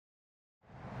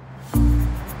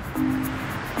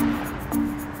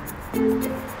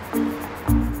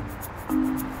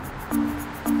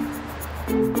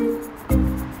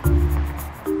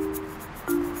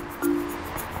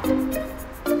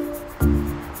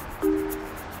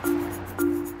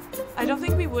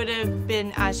would have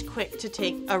been as quick to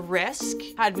take a risk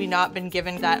had we not been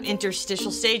given that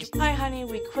interstitial stage. Hi honey,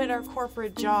 we quit our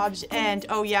corporate jobs and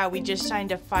oh yeah, we just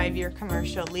signed a 5-year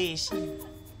commercial lease.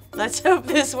 Let's hope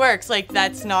this works. Like,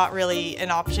 that's not really an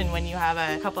option when you have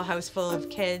a couple house full of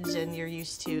kids and you're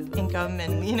used to income,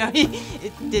 and you know,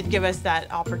 it did give us that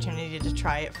opportunity to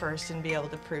try it first and be able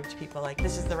to prove to people like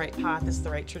this is the right path, this is the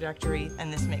right trajectory,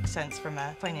 and this makes sense from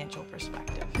a financial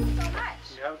perspective. Thank you so much.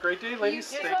 You have a great day, ladies.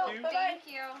 Thank you. Thank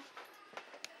you.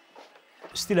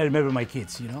 Still, I remember my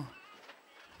kids, you know.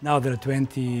 Now they're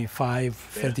 25,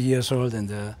 30 years old,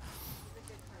 and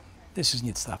this is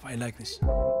neat stuff. I like this.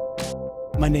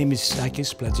 My name is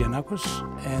Sakis Plagianakos,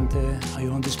 and I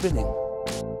own this building.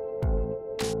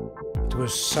 It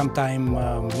was sometime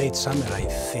late summer, I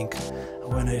think,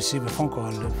 when I received a phone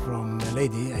call from a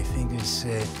lady. I think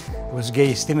it was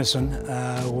Gay Stevenson,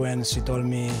 when she told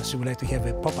me she would like to have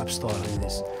a pop-up store in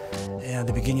this. And at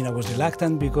the beginning, I was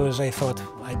reluctant because I thought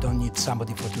I don't need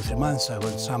somebody for 2-3 months. I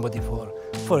want somebody for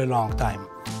a long time.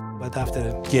 But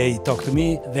after Gay talked to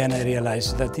me, then I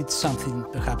realized that it's something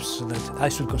perhaps that I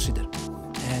should consider.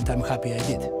 And I'm happy I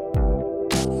did.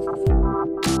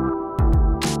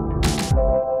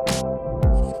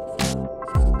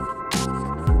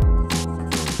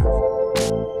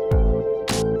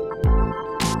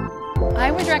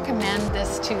 I would recommend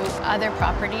this to other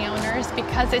property owners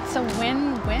because it's a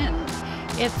win-win.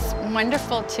 It's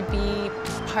wonderful to be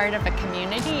part of a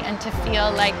community and to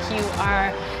feel like you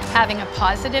are having a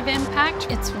positive impact.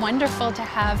 It's wonderful to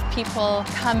have people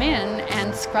come in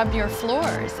and scrub your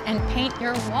floors and paint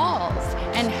your walls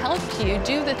and help you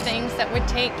do the things that would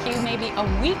take you maybe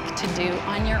a week to do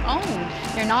on your own.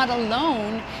 You're not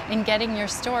alone in getting your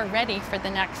store ready for the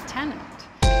next tenant.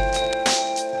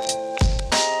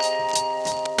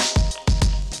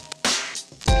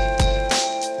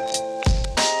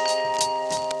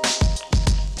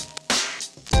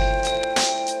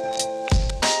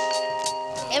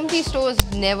 Empty stores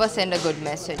never send a good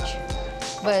message,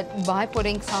 but by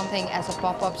putting something as a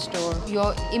pop-up store,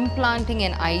 you're implanting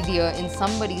an idea in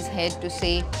somebody's head to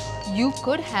say, you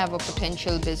could have a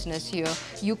potential business here,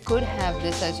 you could have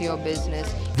this as your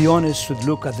business. The owners should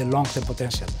look at the long-term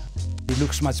potential. It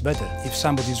looks much better if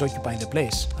somebody is occupying the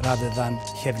place rather than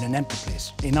having an empty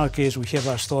place. In our case, we have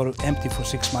our store empty for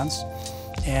 6 months,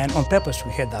 and on purpose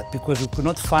we had that because we could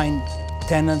not find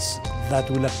tenants that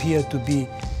will appear to be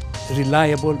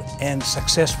reliable and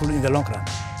successful in the long run.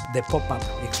 The pop-up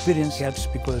experience helps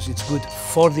because it's good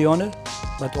for the owner,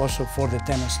 but also for the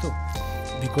tenants too,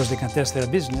 because they can test their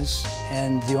business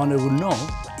and the owner will know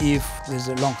if there's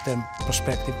a long-term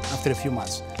perspective after a few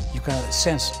months. You can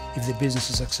sense if the business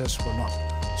is successful or not,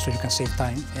 so you can save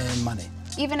time and money.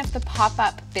 Even if the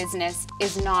pop-up business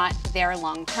is not there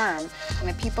long-term,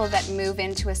 the people that move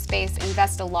into a space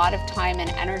invest a lot of time and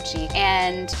energy,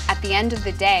 and at the end of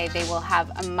the day, they will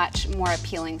have a much more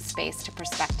appealing space to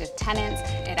prospective tenants.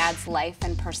 It adds life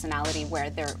and personality where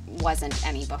there wasn't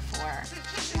any before.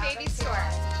 Baby store.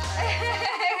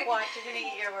 What? You're gonna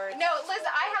eat your words. No, Liz,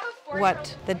 I have a 4-year-old.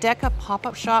 What the DECA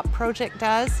pop-up shop project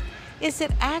does is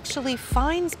it actually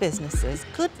finds businesses,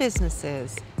 good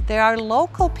businesses. There are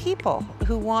local people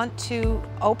who want to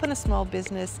open a small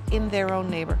business in their own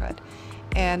neighborhood.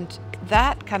 And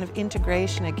that kind of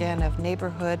integration, again, of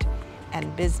neighborhood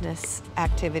and business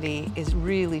activity is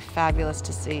really fabulous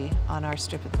to see on our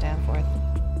strip of the Danforth.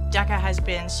 DECA has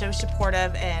been so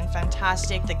supportive and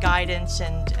fantastic. The guidance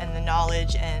and the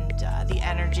knowledge and the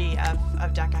energy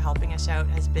of DECA helping us out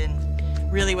has been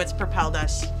really what's propelled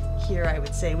us here, I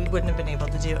would say. We wouldn't have been able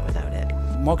to do it without it.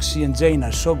 Moxie and Jane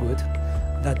are so good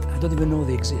that I don't even know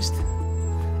they exist.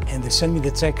 And they send me the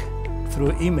check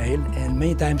through email, and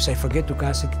many times I forget to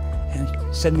cash it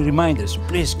and send me reminders,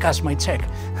 please cash my check.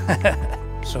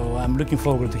 So I'm looking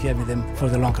forward to having them for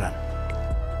the long run.